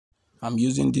I'm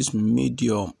using this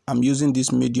medium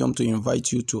to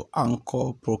invite you to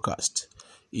Anchor Podcast.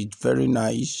 It's very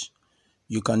nice.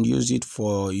 You can use it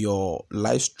for your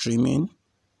live streaming,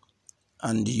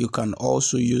 and you can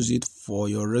also use it for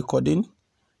your recording.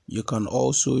 You can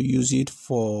also use it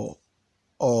for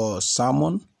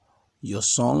sermon, your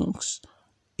songs.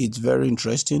 It's very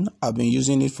interesting. I've been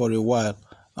using it for a while,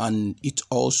 and it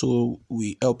also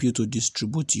will help you to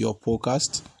distribute your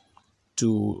podcast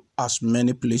to as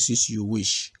many places you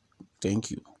wish.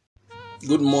 Thank you.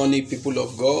 Good morning, people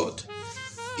of God.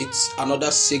 It's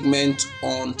another segment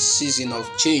on Season of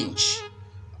Change.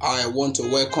 I want to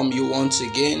welcome you once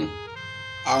again.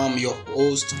 I'm your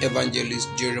host, Evangelist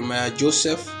Jeremiah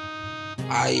Joseph.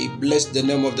 I bless the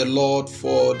name of the Lord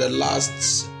for the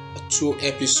last 2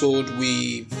 episodes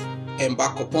we've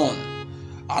embarked upon,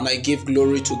 and I give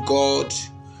glory to God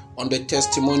on the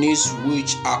testimonies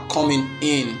which are coming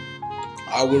in.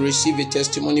 I will receive a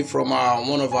testimony from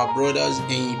one of our brothers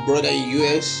in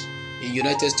US, in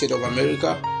United States of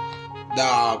America,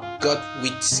 that got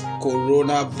with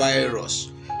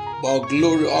coronavirus. But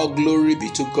all glory be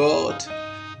to God.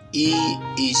 He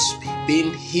is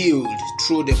being healed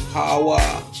through the power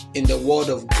in the word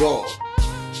of God.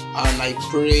 And I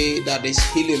pray that this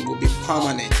healing will be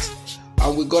permanent.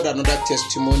 And we got another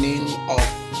testimony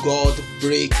of God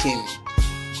breaking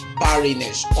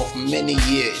barrenness of many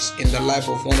years in the life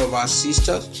of one of our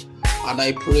sisters. And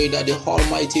I pray that the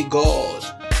Almighty God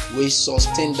will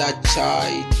sustain that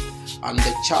child, and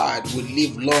the child will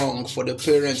live long for the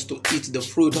parents to eat the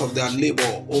fruit of their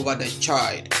labor over the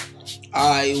child.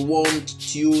 I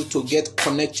want you to get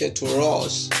connected to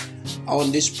us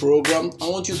on this program. I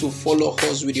want you to follow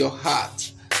us with your heart.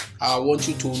 I want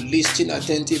you to listen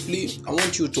attentively. I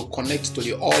want you to connect to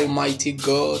the Almighty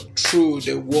God through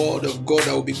the word of God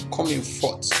that will be coming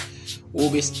forth. We'll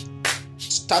be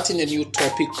starting a new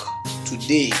topic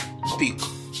today. Topic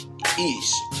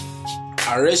is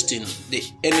arresting the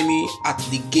enemy at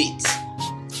the gate.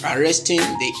 Arresting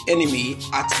the enemy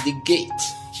at the gate.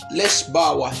 Let's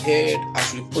bow our head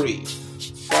as we pray.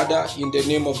 Father, in the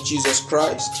name of Jesus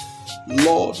Christ,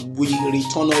 Lord, we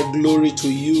return our glory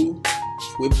to you.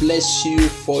 We bless you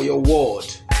for your word.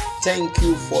 Thank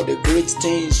you for the great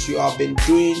things you have been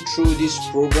doing through this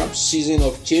program, Season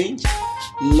of Change.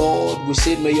 Lord, we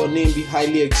say may your name be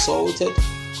highly exalted.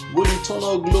 We return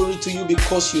our glory to you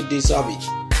because you deserve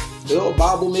it. The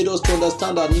Bible made us to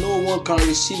understand that no one can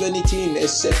receive anything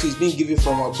except it's being given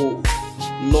from above.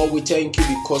 Lord, we thank you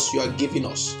because you are giving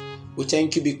us. We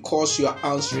thank you because you are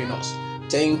answering us.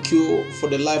 Thank you for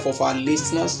the life of our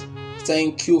listeners.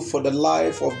 Thank you for the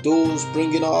life of those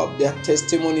bringing up their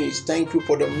testimonies. Thank you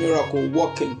for the miracle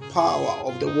working power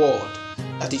of the word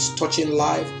that is touching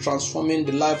life, transforming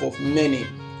the life of many.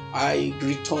 I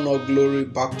return all glory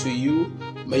back to you.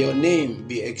 May your name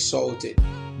be exalted.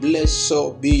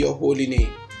 Blessed be your holy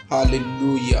name.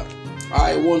 Hallelujah.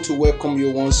 I want to welcome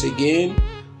you once again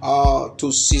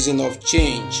to Season of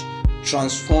Change,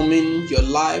 transforming your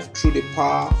life through the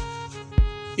power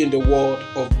in the word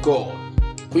of God.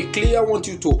 Quickly, I want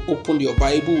you to open your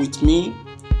Bible with me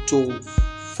to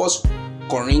 1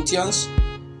 Corinthians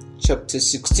chapter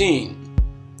 16,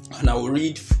 and I will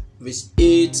read verse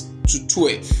 8 to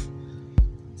 12.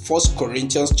 1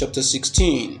 Corinthians chapter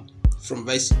 16 from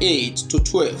verse 8 to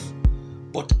 12.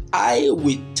 But I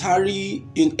will tarry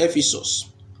in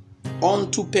Ephesus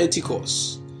unto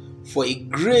Pentecost, for a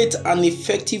great and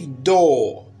effective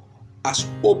door has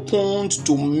opened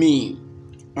to me,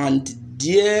 and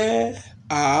there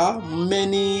are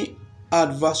many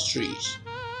adversaries.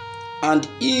 And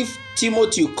if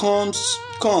Timothy comes,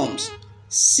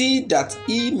 see that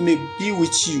he may be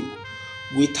with you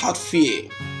without fear,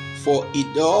 for he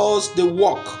does the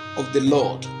work of the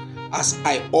Lord, as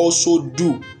I also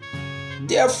do.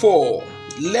 Therefore,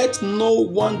 let no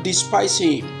one despise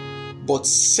him, but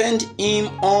send him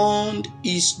on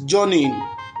his journey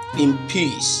in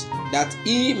peace, that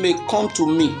he may come to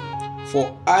me,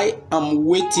 for I am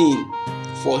waiting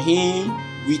for him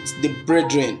with the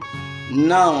brethren.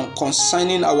 Now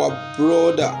concerning our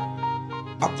brother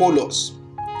Apollos,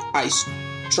 I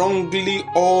strongly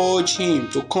urge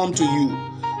him to come to you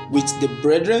with the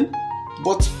brethren,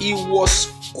 but he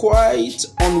was quite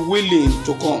unwilling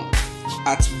to come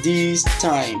at this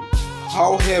time.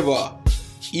 However,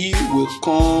 he will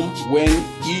come when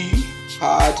he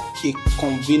had a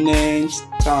convenient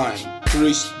time.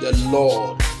 Praise the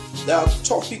Lord. The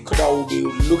topic that we'll be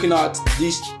looking at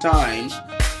this time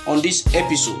on this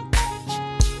episode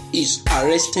is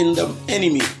arresting the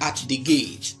enemy at the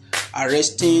gate.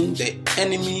 Arresting the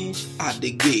enemy at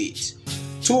the gate.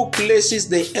 Two places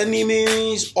the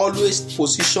enemies always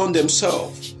position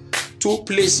themselves two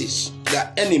places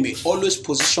the enemy always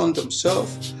position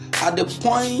themselves: at the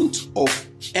point of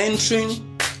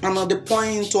entering and at the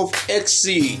point of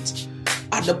exit.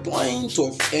 At the point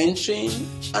of entering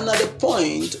and at the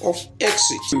point of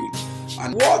exit.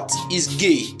 And what is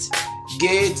gate?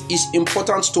 Gate is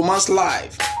important to man's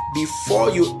life.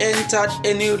 Before you enter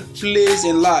any place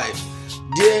in life,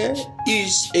 there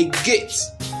is a gate.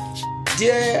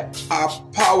 There are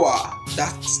power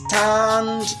that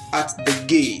stand at the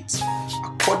gate.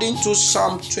 According to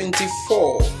Psalm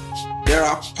 24, there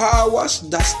are powers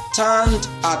that stand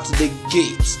at the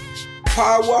gate.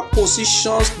 Power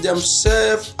positions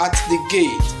themselves at the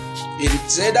gate.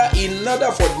 In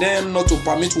order for them not to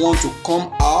permit one to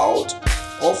come out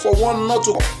or for one not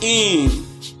to come in.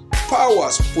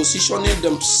 Powers positioning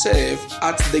themselves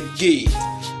at the gate.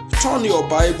 Turn your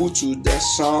Bible to the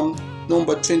Psalm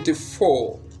number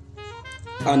 24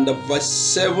 and the verse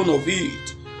 7 of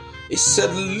it. It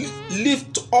said,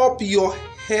 "Lift up your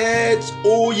heads,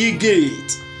 O ye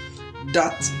gates,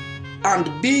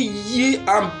 and be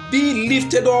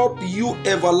lifted up, you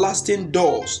everlasting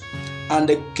doors, and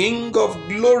the King of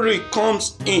glory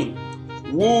comes in."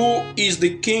 Who is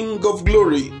the King of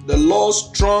glory? The Lord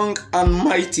strong and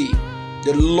mighty,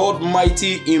 the Lord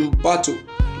mighty in battle.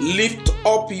 Lift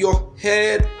up your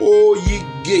head, O ye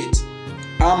gates,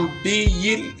 and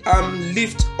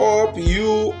lift up,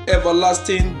 you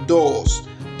everlasting doors,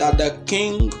 that the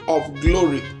King of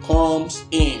glory comes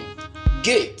in.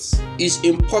 Gates is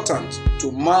important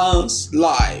to man's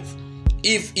life.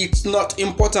 If it's not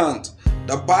important,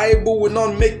 the Bible will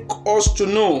not make us to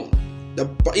know.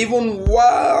 Even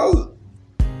while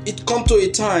it come to a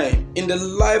time in the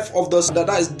life of that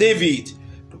is David,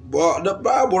 but the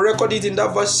Bible recorded in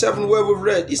that verse 7 where we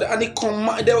read,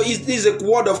 there is a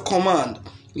word of command.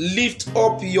 Lift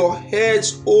up your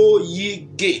heads, O ye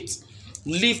gates.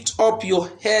 Lift up your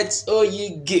heads, O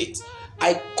ye gates.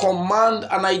 I command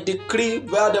and I decree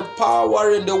by the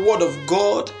power in the word of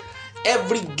God,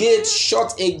 every gate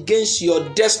shut against your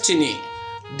destiny,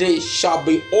 they shall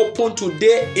be opened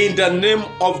today in the name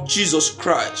of Jesus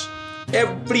Christ.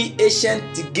 Every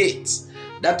ancient gate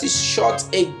that is shut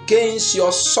against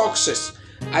your success,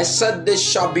 I said they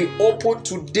shall be opened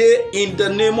today in the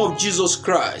name of Jesus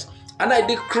Christ. And I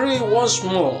decree once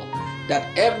more that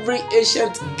every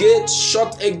ancient gate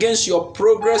shut against your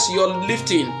progress, your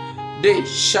lifting, they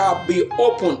shall be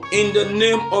opened in the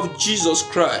name of Jesus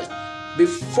Christ.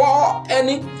 Before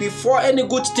any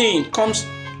good thing comes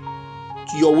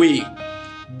your way,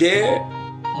 there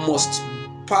must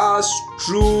pass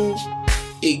through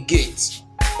a gate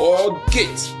or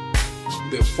gate.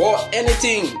 Before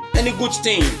any good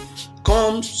thing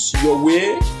comes your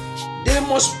way, they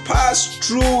must pass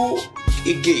through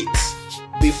a gate.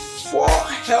 Before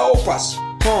helpers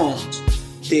comes,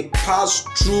 they pass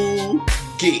through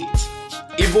gate.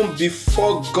 Even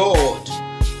before God,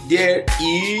 there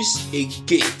is a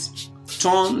gate.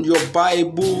 Turn your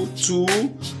Bible to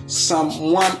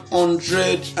Psalm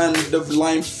 100 and the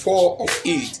line 4 of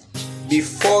it.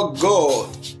 Before God,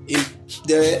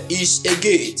 there is a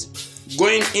gate.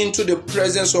 Going into the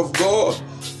presence of God,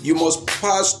 you must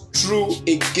pass through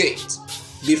a gate.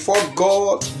 Before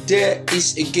God, there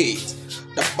is a gate.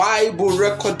 The Bible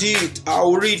recorded,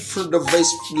 I'll read through the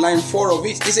verse line 4 of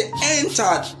it. It says,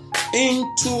 entered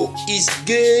into his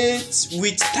gates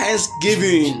with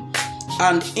thanksgiving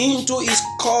and into his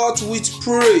court with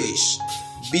praise.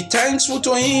 Be thankful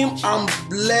to him and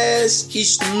bless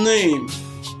his name.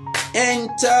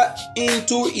 Enter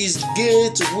into his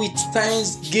gate with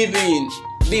thanksgiving.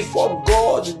 Before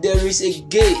God, there is a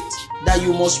gate that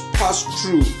you must pass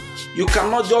through. You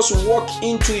cannot just walk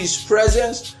into his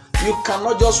presence. You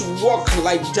cannot just walk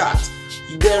like that.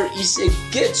 There is a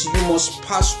gate you must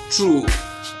pass through.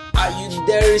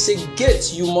 There is a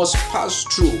gate you must pass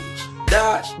through.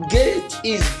 That gate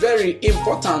is very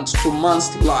important to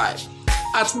man's life.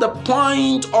 At the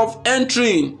point of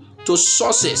entering to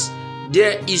success,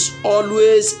 there is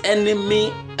always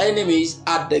enemies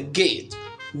at the gate.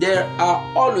 There are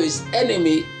always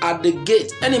enemies at the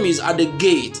gate. Enemies at the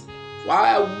gate.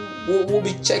 We'll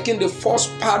be checking the first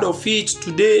part of it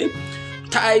today.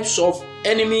 Types of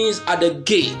enemies at the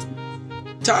gate.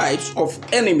 Types of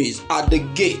enemies at the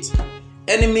gate.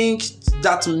 Enemies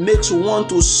that makes one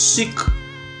to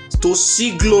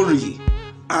see glory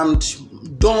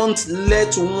and don't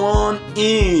let one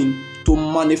in to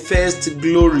manifest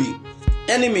glory.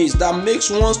 Enemies that makes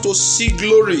one to see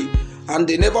glory and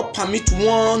they never permit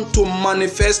one to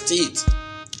manifest it.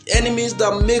 Enemies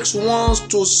that makes one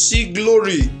to see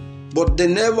glory but they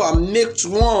never make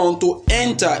one to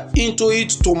enter into it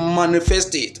to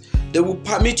manifest it. They will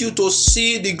permit you to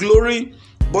see the glory,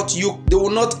 but they will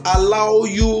not allow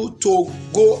you to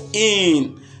go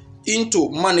into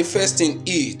manifesting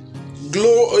it.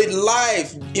 Glory,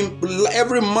 life, in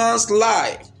every man's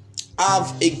life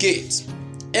have a gate.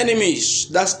 Enemies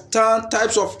that stand,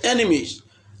 types of enemies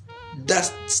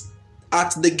that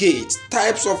at the gate,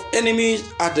 types of enemies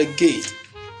at the gate,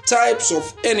 types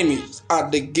of enemies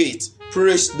at the gate.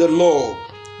 Praise the Lord.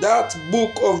 That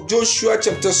book of Joshua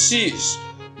chapter 6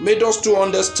 made us to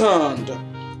understand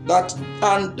that,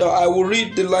 and I will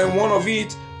read the line 1 of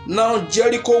it. Now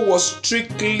Jericho was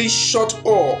strictly shut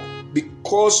up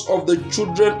because of the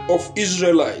children of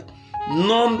Israel.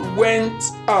 None went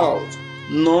out,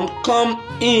 none come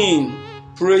in.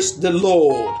 Praise the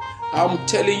Lord. I'm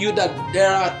telling you that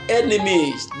there are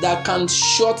enemies that can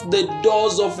shut the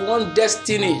doors of one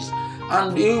destiny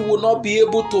and you will not be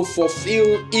able to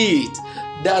fulfill it.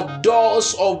 The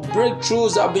doors of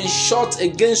breakthroughs have been shut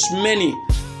against many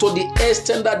to the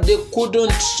extent that they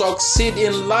couldn't succeed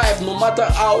in life no matter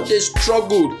how they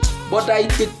struggled. But I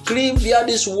decree via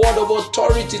this word of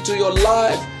authority to your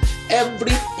life,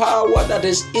 every power that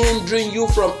is hindering you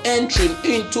from entering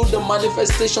into the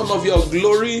manifestation of your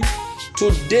glory,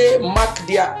 today mark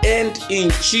their end in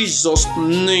Jesus'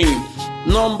 name.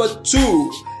 Number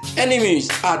 2, enemies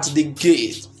at the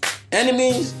gate.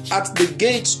 Enemies at the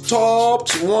gate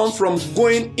stopped one from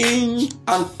going in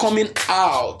and coming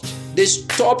out. They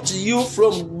stopped you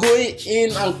from going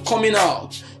in and coming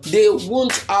out. They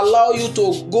won't allow you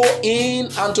to go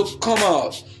in and to come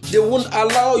out. They won't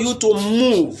allow you to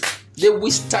move. They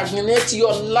will stagnate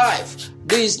your life.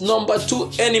 This is number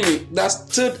 2 enemy that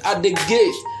stood at the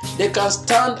gate. They can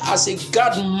stand as a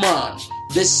guard man.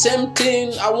 The same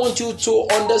thing, I want you to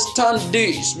understand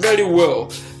this very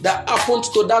well, that happened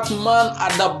to that man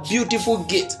at the beautiful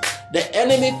gate. The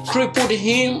enemy crippled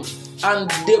him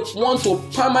and they want to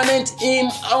permanent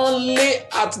him only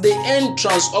at the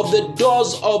entrance of the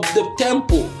doors of the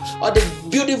temple or the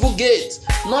beautiful gate,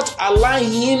 not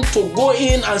allowing him to go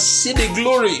in and see the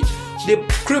glory. They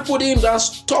crippled him and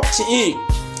stopped him.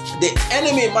 The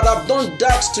enemy might have done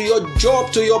that to your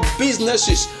job, to your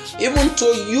businesses, even to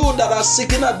you that are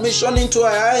seeking admission into a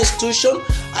higher institution.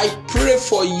 I pray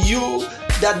for you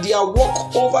that their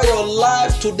work over your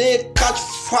life today catch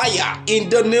fire in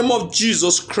the name of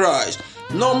Jesus Christ.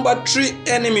 Number 3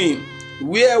 enemy,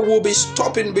 where we'll be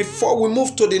stopping before we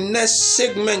move to the next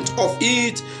segment of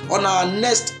it on our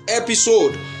next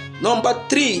episode. Number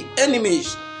 3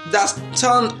 enemies that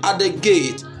stand at the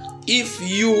gate. If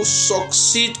you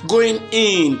succeed going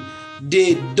in,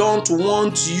 they don't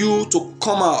want you to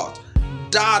come out.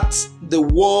 That the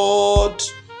world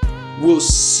will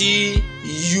see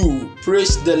you.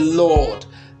 Praise the Lord.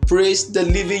 Praise the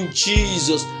living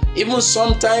Jesus. Even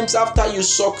sometimes after you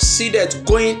succeeded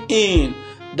going in,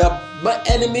 the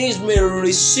enemies may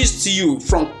resist you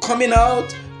from coming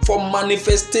out for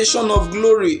manifestation of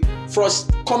glory, for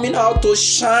coming out to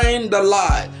shine the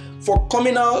light, for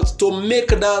coming out to make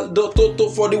for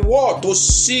the world to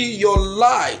see your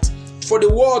light, for the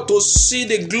world to see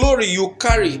the glory you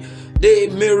carry. They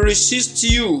may resist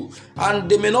you and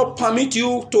they may not permit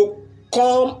you to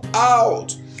come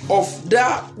out of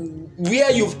that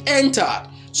where you've entered.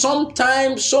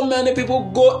 Sometimes so many people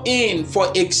go in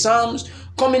for exams,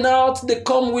 coming out they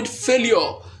come with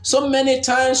failure. So many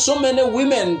times, so many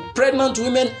women, pregnant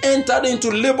women, entered into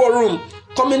labor room.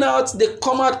 Coming out, they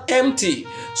come out empty.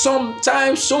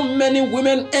 Sometimes, so many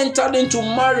women entered into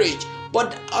marriage,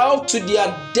 but out to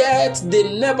their death,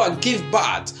 they never give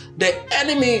birth. The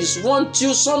enemies want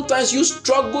you. Sometimes you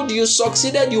struggled, you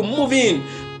succeeded, you move in.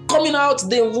 Coming out,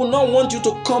 they will not want you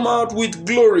to come out with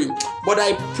glory. But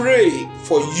I pray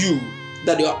for you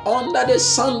that you are under the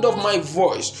sound of my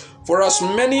voice. For as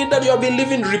many that you have been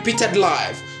living repeated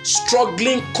life,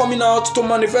 struggling, coming out to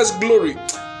manifest glory,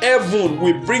 heaven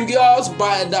will bring you out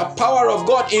by the power of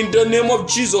God in the name of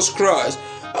Jesus Christ.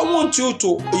 I want you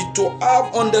to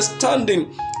have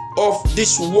understanding of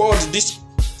this word this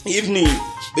evening,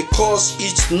 because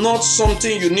it's not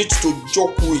something you need to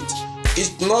joke with.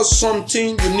 It's not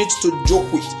something you need to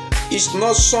joke with. It's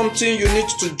not something you need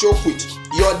to joke with.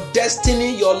 Your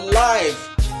destiny, your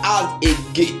life has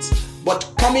a gate.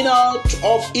 But coming out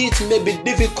of it may be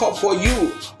difficult for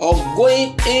you, or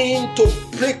going in to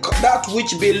break that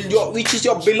which is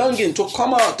your belonging, to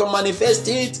come out to manifest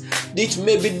it. It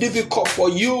may be difficult for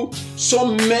you.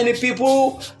 So many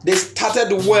people, they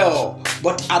started well,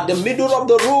 but at the middle of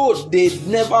the road, they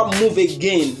never move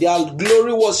again. Their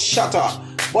glory was shattered.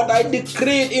 But I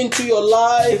decree into your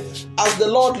life, as the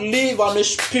Lord live and the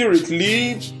Spirit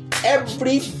live,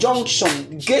 every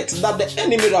junction, gate that the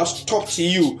enemy has stopped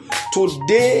you,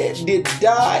 today they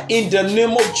die in the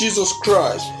name of Jesus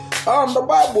Christ. And the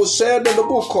Bible said in the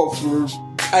book of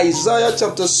Isaiah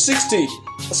chapter 60,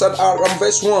 said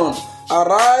verse 1,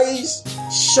 arise,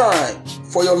 shine,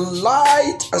 for your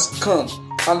light has come,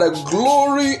 and the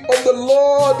glory of the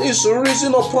Lord is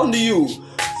risen upon you.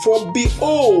 For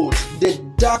behold, the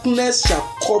darkness shall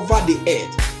cover the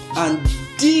earth, and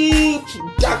deep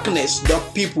darkness the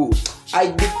people. I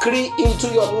decree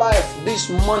into your life this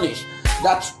morning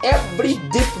that every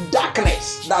deep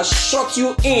darkness that shut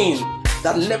you in,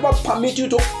 that never permit you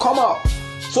to come out,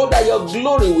 so that your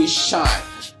glory will shine.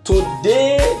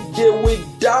 Today they will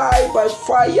die by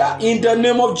fire in the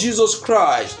name of Jesus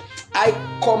Christ. I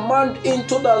command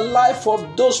into the life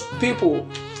of those people,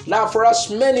 now for as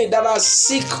many that are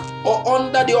sick or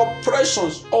under the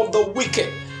oppressions of the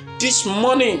wicked, this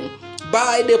morning,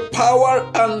 by the power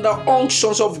and the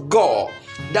unctions of God,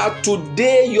 that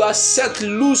today you are set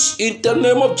loose in the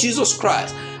name of Jesus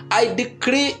Christ. I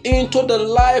decree into the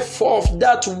life of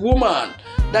that woman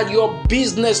that your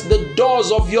business, the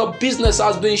doors of your business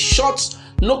has been shut.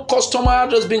 No customer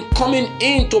has been coming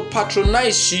in to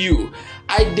patronize you.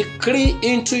 I decree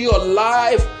into your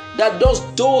life that those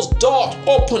doors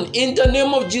open in the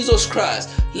name of Jesus Christ.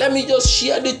 Let me just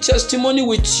share the testimony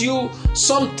with you.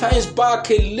 Sometimes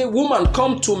back, a woman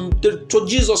come to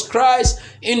Jesus Christ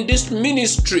in this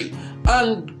ministry,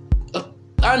 and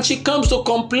she comes to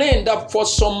complain that for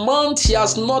some months she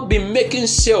has not been making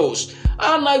sales.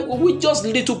 And with just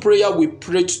little prayer, we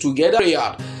prayed together.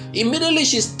 Immediately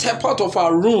she stepped out of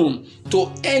her room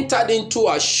to enter into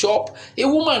a shop. A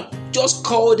woman just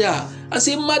called her and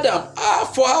said, Madam,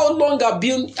 for how long have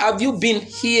you been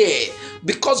here?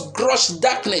 Because gross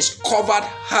darkness covered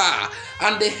her,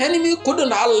 and the enemy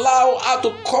couldn't allow her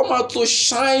to come out to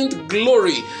shine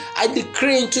glory. I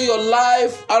decree into your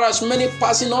life, or as many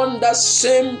passing on that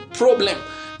same problem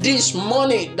this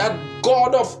morning, that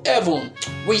God of heaven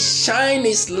will shine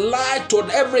his light to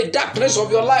every darkness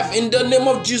of your life in the name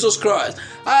of Jesus Christ.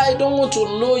 I don't want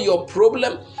to know your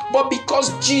problem, but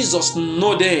because Jesus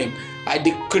knows them, I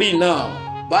decree now,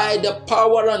 by the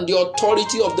power and the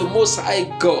authority of the Most High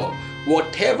God,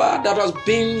 whatever that has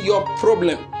been your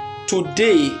problem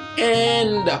today,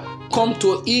 and come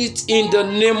to it in the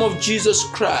name of Jesus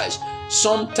Christ.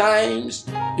 Sometimes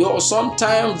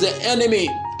the enemy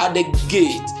at the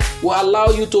gate will allow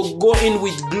you to go in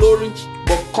with glory,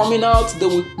 but coming out, they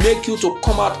will make you to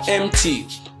come out empty.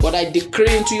 But I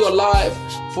decree into your life,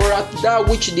 for that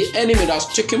which the enemy has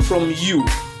taken from you,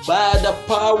 by the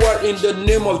power in the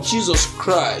name of Jesus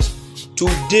Christ,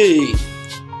 today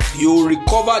you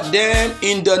recover them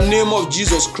in the name of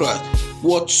Jesus Christ.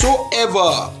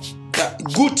 Whatsoever that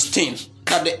good thing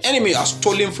that the enemy has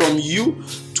stolen from you,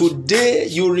 today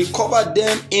you recover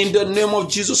them in the name of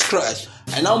Jesus Christ.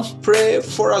 And I pray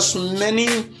for as many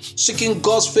seeking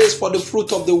God's face for the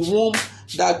fruit of the womb,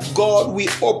 that God will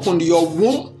open your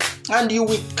womb and you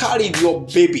will carry your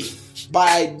baby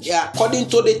according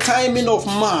to the timing of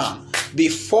man.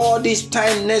 Before this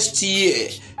time next year,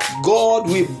 God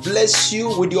will bless you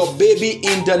with your baby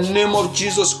in the name of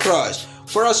Jesus Christ.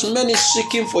 For as many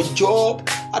seeking for job,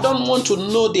 I don't want to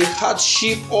know the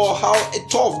hardship or how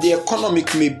tough the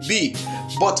economic may be,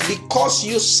 but because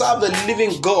you serve a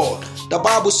living God, the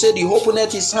Bible said he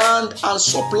opened his hand and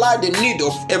supplied the need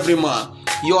of every man.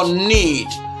 Your need,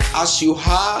 as you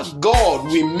have, God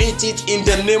will meet it in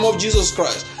the name of Jesus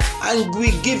Christ, and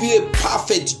we give you a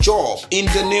perfect job in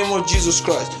the name of Jesus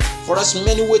Christ. For as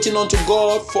many waiting unto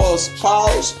God for a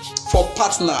spouse, for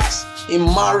partners in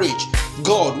marriage,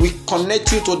 God will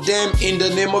connect you to them in the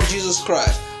name of Jesus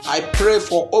Christ. I pray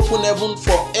for open heaven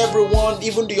for everyone,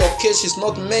 even though your case is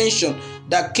not mentioned,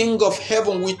 that King of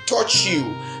heaven will touch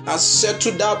you and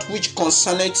settle that which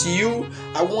concerneth you.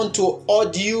 I want to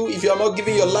urge you, if you are not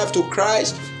giving your life to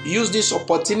Christ, use this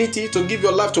opportunity to give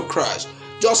your life to Christ.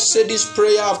 Just say this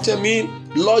prayer after me.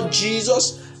 Lord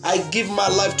Jesus, I give my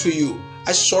life to you.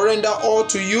 I surrender all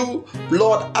to you.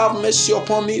 Lord, have mercy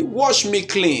upon me. Wash me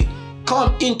clean.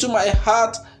 Come into my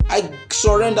heart. I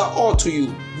surrender all to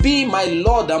you. Be my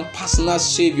Lord and personal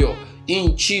Savior.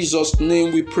 In Jesus'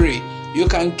 name we pray. You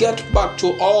can get back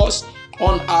to us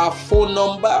on our phone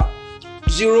number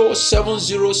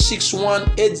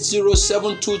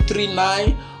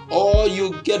 07061807239, or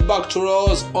you get back to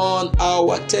us on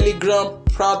our Telegram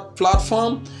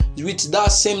platform with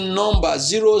that same number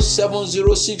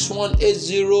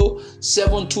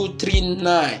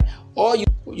 07061807239, or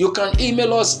you can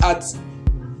email us at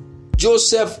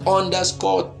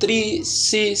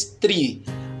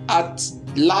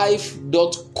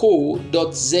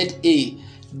joseph_363@life.co.za,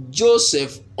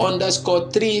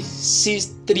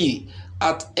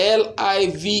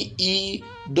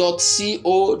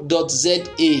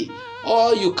 Joseph_363@live.co.za.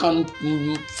 or you can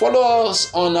follow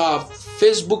us on our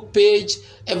Facebook page,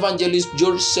 Evangelist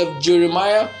Joseph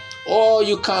Jeremiah, or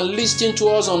you can listen to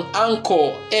us on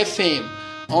Anchor FM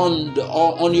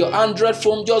on your Android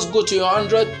phone. Just go to your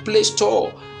Android Play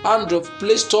Store and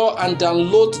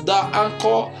download that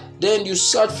Anchor. Then you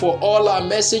search for all our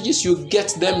messages, you get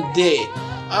them there.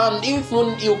 And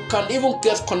even you can even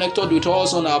get connected with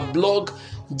us on our blog,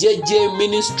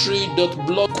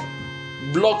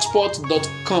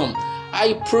 jjministry.blogspot.com.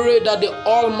 I pray that the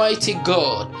Almighty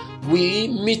God will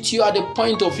meet you at the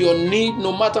point of your need,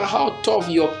 no matter how tough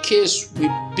your case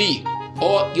will be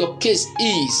or your case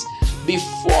is.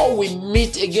 Before we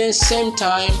meet again same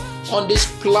time on this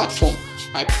platform,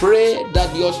 I pray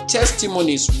that your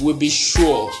testimonies will be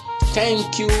sure.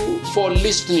 Thank you for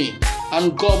listening,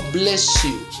 and God bless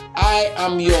you. I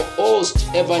am your host,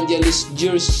 Evangelist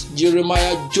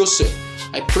Jeremiah Joseph.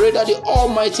 I pray that the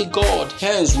Almighty God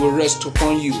hands will rest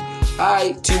upon you.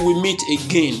 Till we meet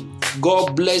again.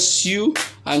 God bless you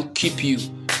and keep you.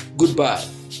 Goodbye.